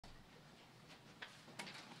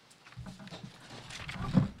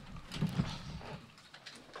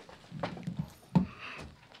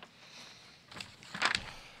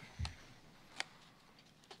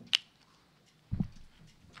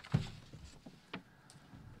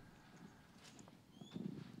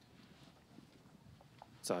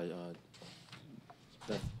Ty,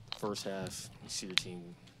 that first half, you see your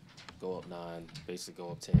team go up nine, basically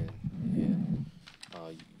go up 10, and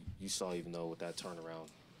you, you saw even though with that turnaround,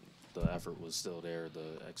 the effort was still there,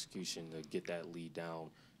 the execution to get that lead down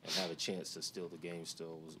and have a chance to steal the game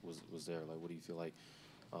still was there. Like, what do you feel like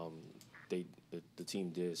um, the team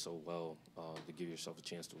did so well to give yourself a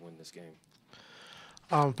chance to win this game?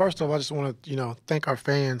 First off, I just want to, thank our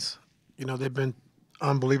fans. They've been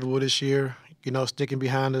unbelievable this year. Sticking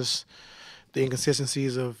behind us, the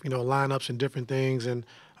inconsistencies of lineups and different things, and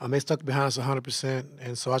they stuck behind us 100%.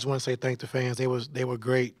 And so I just want to say thank the fans. They were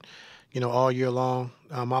great, all year long.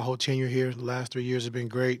 My whole tenure here, the last 3 years, has been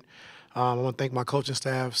great. I want to thank my coaching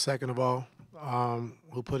staff, second of all,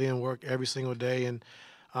 who put in work every single day and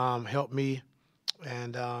helped me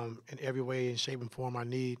and in every way and shape and form I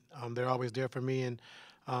need. They're always there for me, and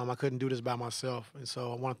I couldn't do this by myself. And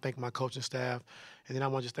so I want to thank my coaching staff, and then I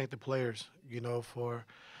want to just thank the players, for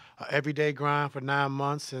everyday grind for 9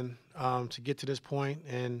 months and to get to this point.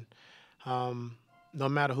 And no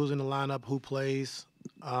matter who's in the lineup, who plays,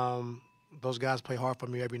 um, those guys play hard for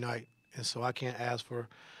me every night. And so I can't ask for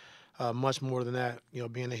much more than that.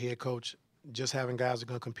 Being a head coach, just having guys that are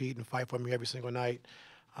going to compete and fight for me every single night.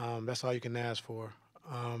 That's all you can ask for.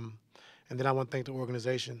 Um, and then I want to thank the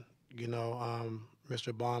organization.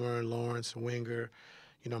 Mr. Bomber and Lawrence and Winger,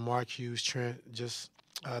 Mark Hughes, Trent. Just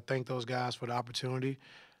thank those guys for the opportunity.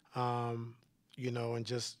 Um, and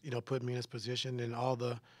just put me in this position and all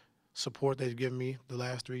the support they've given me the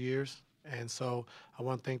last 3 years. And so I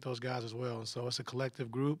want to thank those guys as well. And so it's a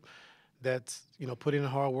collective group that's put in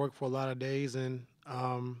hard work for a lot of days, and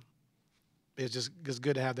it's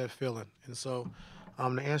good to have that feeling. And so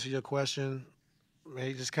to answer your question,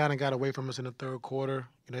 they just kind of got away from us in the third quarter.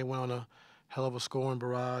 They went on a hell of a scoring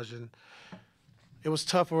barrage, and it was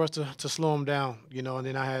tough for us to slow them down. And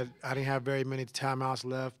then I didn't have very many timeouts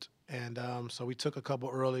left, and so we took a couple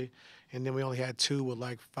early, and then we only had two with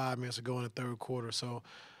like 5 minutes to go in the third quarter. So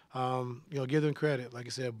give them credit. Like I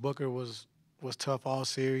said, Booker was tough all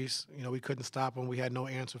series. We couldn't stop him. We had no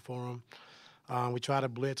answer for him. We tried to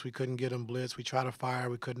blitz, we couldn't get him blitz. We tried to fire,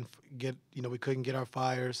 we couldn't get our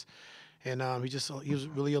fires. And he was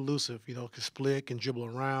really elusive. Could split and dribble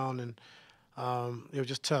around, and it was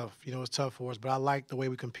just tough. It was tough for us. But I like the way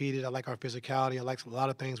we competed. I like our physicality. I like a lot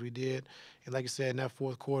of things we did. And like you said, in that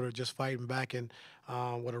fourth quarter, just fighting back and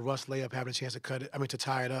with a rush layup, having a chance to to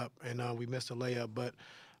tie it up, and we missed the layup. But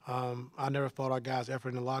I never fault our guys' effort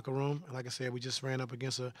in the locker room. And like I said, we just ran up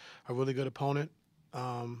against a really good opponent.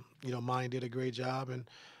 Mine did a great job, and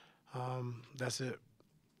that's it.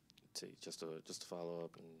 Just to follow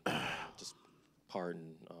up and just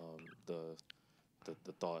pardon the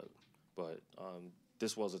thought, but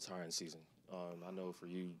this was a trying season. I know for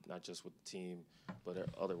you, not just with the team, but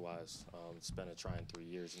otherwise, it's been a trying 3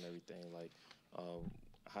 years and everything. Like,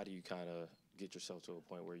 how do you kind of get yourself to a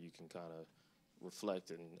point where you can kind of reflect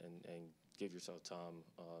and give yourself time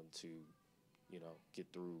to, get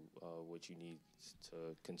through what you need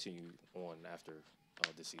to continue on after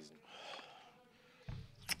this season?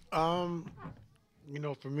 Um,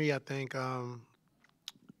 for me, I think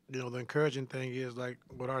the encouraging thing is like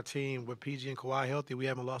with our team, with PG and Kawhi healthy, we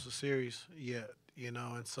haven't lost a series yet.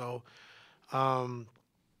 And so um,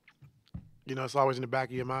 it's always in the back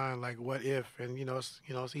of your mind, like what if? And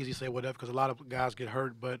it's easy to say what if because a lot of guys get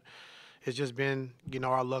hurt, but it's just been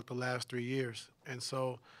our luck the last 3 years. And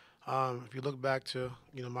so if you look back to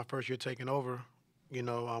my first year taking over,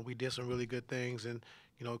 we did some really good things, and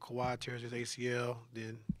Kawhi tears his ACL,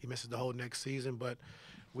 then he misses the whole next season, but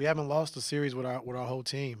we haven't lost a series with our whole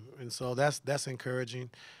team, and so that's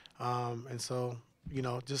encouraging. And so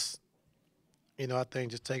just I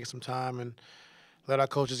think just taking some time and let our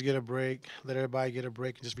coaches get a break, let everybody get a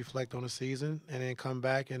break, and just reflect on the season, and then come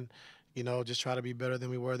back and just try to be better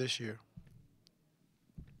than we were this year.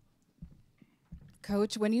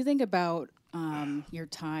 Coach, when you think about your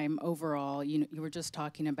time overall, you were just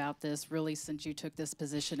talking about this really since you took this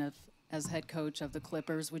position of as head coach of the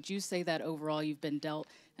Clippers. Would you say that overall you've been dealt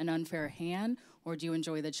an unfair hand, or do you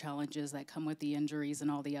enjoy the challenges that come with the injuries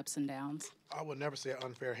and all the ups and downs? I would never say an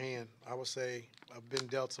unfair hand. I would say I've been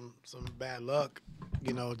dealt some bad luck.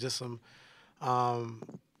 Just some um,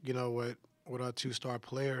 with our two-star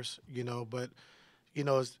players. But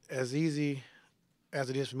it's as easy as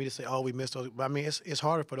it is for me to say, oh, we missed those. But I mean, it's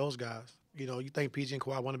harder for those guys. You think PG and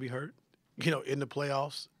Kawhi want to be hurt? In the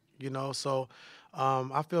playoffs. So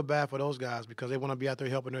I feel bad for those guys because they want to be out there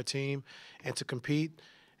helping their team and to compete.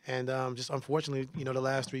 And just unfortunately, the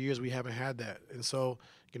last 3 years we haven't had that. And so,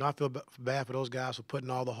 I feel bad for those guys for putting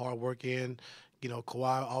all the hard work in,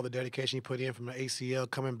 Kawhi, all the dedication he put in from the ACL,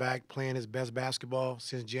 coming back, playing his best basketball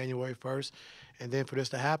since January 1st, and then for this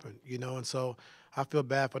to happen, and so I feel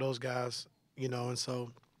bad for those guys, and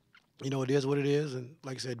so, it is what it is, and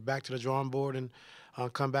like I said, back to the drawing board and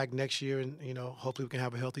come back next year, and, hopefully we can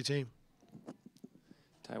have a healthy team.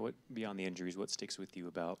 Ty, what beyond the injuries, what sticks with you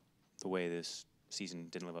about the way this season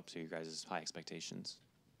didn't live up to your guys' high expectations?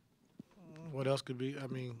 What else could be? I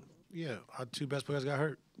mean, yeah, our two best players got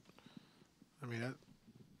hurt. I mean,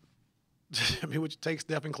 what you take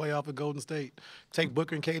Steph and Clay off of Golden State, take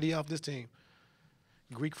Booker and KD off this team.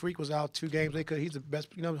 Greek Freak was out 2 games. He's the best,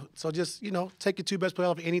 So just, take your 2 best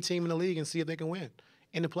players off any team in the league and see if they can win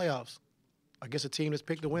in the playoffs against a team that's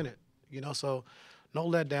picked to win it. So no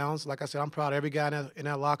letdowns. Like I said, I'm proud of every guy in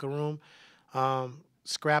that locker room.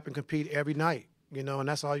 Scrap and compete every night, and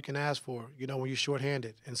that's all you can ask for, when you're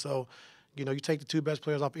shorthanded. And so, you take the 2 best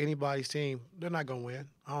players off anybody's team, they're not going to win.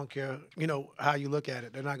 I don't care, how you look at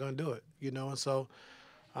it. They're not going to do it, And so,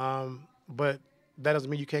 but that doesn't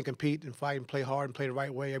mean you can't compete and fight and play hard and play the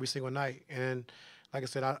right way every single night. And like I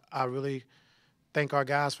said, I really thank our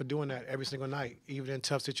guys for doing that every single night, even in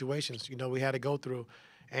tough situations, we had to go through.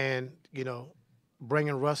 And,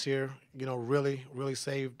 bringing Russ here, really, really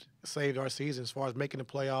saved our season as far as making the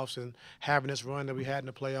playoffs and having this run that we had in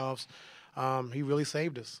the playoffs. He really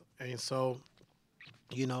saved us. And so,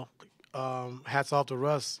 hats off to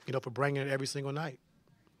Russ, for bringing it every single night.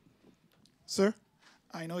 Sir,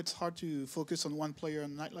 I know it's hard to focus on one player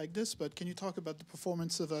on a night like this, but can you talk about the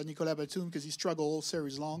performance of Nicolas Batum, because he struggled all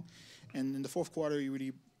series long, and in the fourth quarter he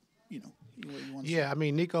really, he won. Yeah, I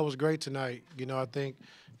mean, Nico was great tonight. I think,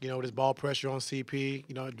 with his ball pressure on CP,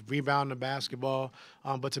 rebounding the basketball,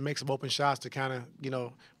 but to make some open shots to kind of,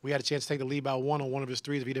 we had a chance to take the lead by 1 on one of his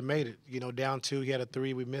threes if he'd have made it. Down 2, he had a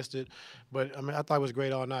 3, we missed it. But, I mean, I thought it was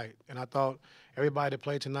great all night. And I thought everybody that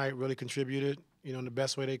played tonight really contributed, in the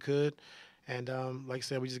best way they could. And, like I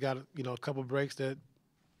said, we just got, a couple breaks that,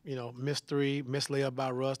 missed 3, missed layup by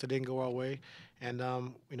Russ that didn't go our way. And,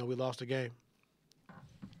 we lost the game.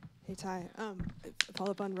 Hey, Ty, follow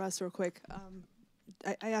up on Russ real quick.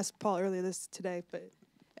 I asked Paul earlier this today, but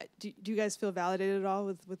do you guys feel validated at all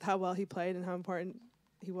with how well he played and how important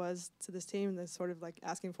he was to this team, and the sort of like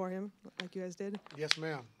asking for him like you guys did? Yes,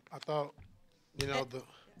 ma'am. I thought,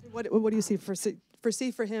 What do you see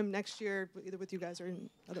for him next year, either with you guys or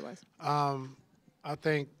otherwise? I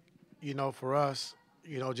think, for us,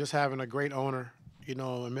 just having a great owner, and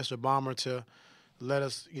Mr. Bomber to let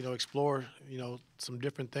us, explore, some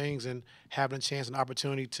different things and having a chance and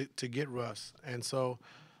opportunity to get Russ. And so,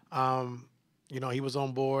 he was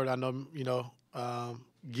on board. I know,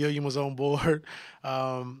 Gilliam was on board.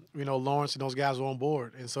 Lawrence and those guys were on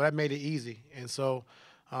board. And so that made it easy. And so,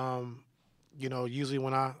 usually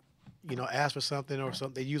when I, ask for something or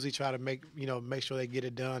something, they usually try to make sure they get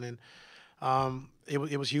it done. And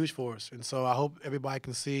it was huge for us. And so I hope everybody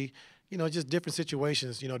can see, just different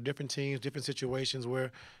situations, different teams, different situations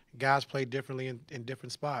where guys play differently in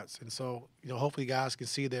different spots. And so, hopefully guys can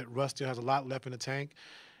see that Russ still has a lot left in the tank.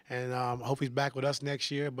 And I hope he's back with us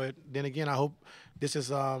next year. But then again, I hope this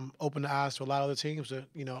has opened the eyes to a lot of other teams to,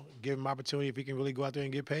 give him opportunity if he can really go out there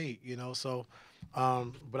and get paid, So,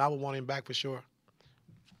 but I would want him back for sure.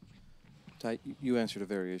 Ty, you answered a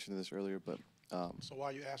variation of this earlier, but So why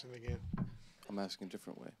are you asking again? I'm asking a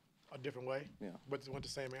different way. A different way? Yeah. But you want the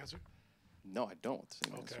same answer? No, I don't want the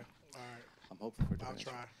same Okay. answer. All right. I'm hoping for a I'll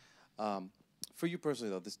different try. answer. For you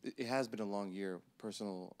personally, though, it has been a long year,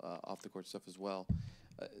 personal, off-the-court stuff as well.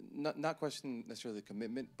 Not questioning necessarily the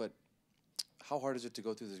commitment, but how hard is it to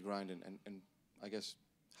go through this grind? And I guess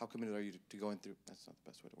how committed are you to going through? That's not the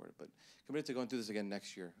best way to word it, but committed to going through this again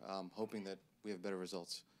next year, hoping that we have better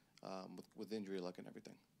results with injury luck and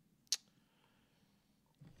everything.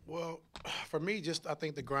 Well, for me, I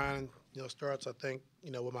think the grind, starts, I think,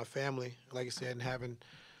 with my family, like I said, and having,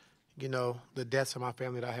 the deaths of my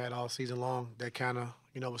family that I had all season long, that kind of,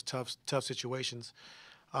 was tough situations.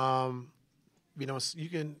 You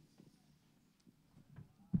can,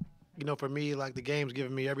 for me, like the game's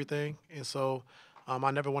giving me everything. And so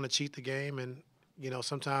I never want to cheat the game. And,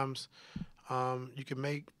 sometimes you can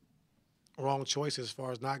make wrong choices as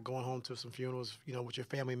far as not going home to some funerals, with your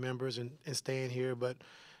family members and staying here. But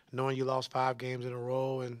knowing you lost 5 games in a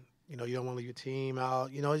row and, you don't want to leave your team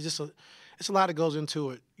out, it's just it's a lot that goes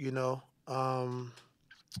into it,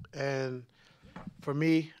 and for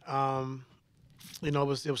me, it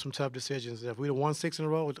was some tough decisions. If we'd have won 6 in a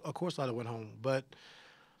row, of course I'd have went home. But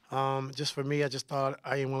just for me, I just thought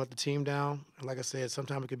I didn't want to let the team down. And like I said,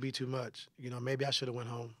 sometimes it could be too much. Maybe I should have went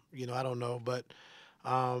home. I don't know. But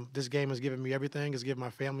this game has given me everything. It's given my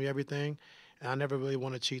family everything. And I never really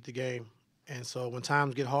want to cheat the game. And so when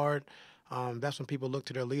times get hard, that's when people look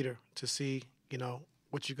to their leader to see,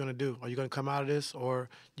 what you're going to do. Are you going to come out of this, or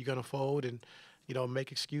you going to fold and,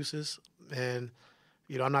 make excuses? And,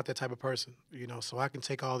 I'm not that type of person, so I can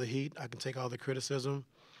take all the heat. I can take all the criticism,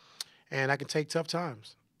 and I can take tough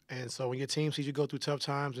times. And so when your team sees you go through tough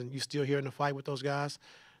times and you still here in the fight with those guys,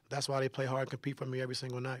 that's why they play hard and compete for me every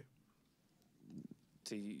single night.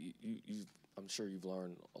 I'm sure you've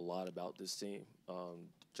learned a lot about this team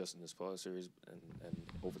just in this playoff series and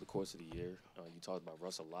over the course of the year. You talked about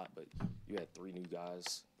Russ a lot, but you had 3 new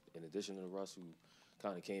guys in addition to Russ who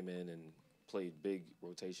kind of came in and played big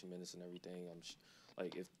rotation minutes and everything.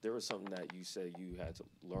 If there was something that you said you had to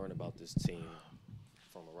learn about this team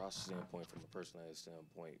from a roster standpoint, from a personality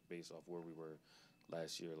standpoint, based off where we were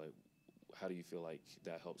last year, how do you feel like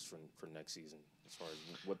that helps for next season as far as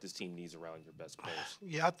what this team needs around your best players?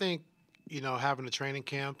 Yeah, I think, having a training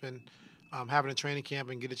camp and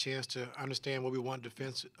get a chance to understand what we want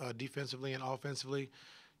defensively and offensively.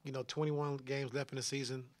 21 games left in the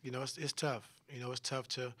season. It's tough. It's tough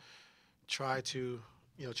to try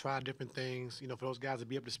different things. For those guys to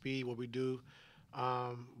be up to speed, what we do.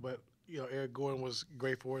 But Eric Gordon was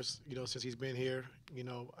great for us. Since he's been here.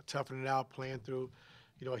 Toughing it out, playing through,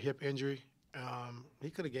 a hip injury. He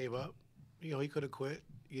could have gave up. He could have quit.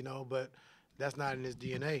 But that's not in his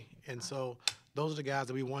DNA. And so those are the guys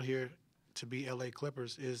that we want here to be LA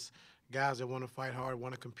Clippers, is guys that want to fight hard,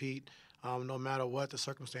 want to compete, no matter what the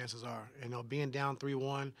circumstances are. Being down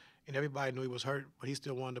 3-1, and everybody knew he was hurt, but he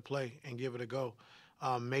still wanted to play and give it a go.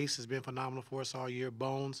 Mace has been phenomenal for us all year.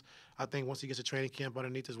 Bones, I think once he gets a training camp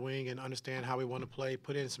underneath his wing and understand how we want to play,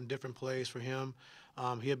 put in some different plays for him,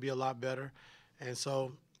 he'll be a lot better. And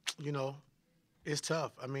so, it's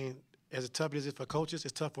tough. As tough as it is for coaches,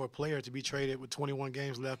 it's tough for a player to be traded with 21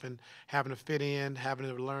 games left and having to fit in, having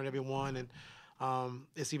to learn everyone, and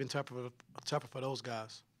it's even tougher for those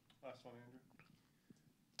guys. Last one,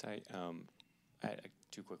 Andrew. I had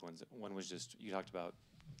 2 quick ones. One was just, you talked about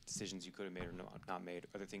decisions you could have made or not made.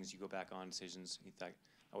 Are there things you go back on, decisions you think,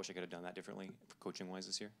 I wish I could have done that differently, coaching-wise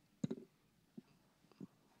this year?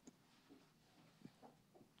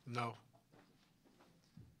 No.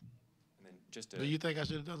 Just do you think I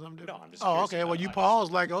should have done something different? No, I'm just. Oh, okay. Well, you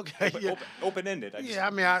paused like, okay. Yeah. Open-ended. Yeah,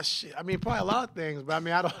 probably a lot of things, but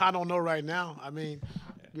I don't know right now.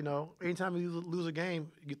 Anytime you lose a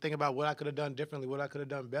game, you think about what I could have done differently, what I could have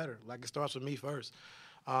done better. Like, it starts with me first,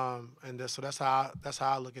 so that's how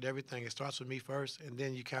I look at everything. It starts with me first, and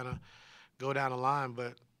then you kind of go down the line.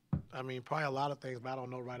 But probably a lot of things, but I don't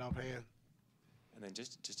know right offhand. And then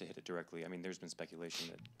just to hit it directly, there's been speculation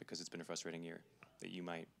that because it's been a frustrating year, that you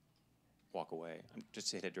might walk away. Just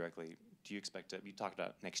to hit it directly, do you expect to? You talked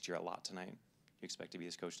about next year a lot tonight. Do you expect to be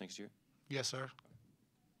this coach next year? Yes, sir.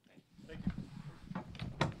 Thank you.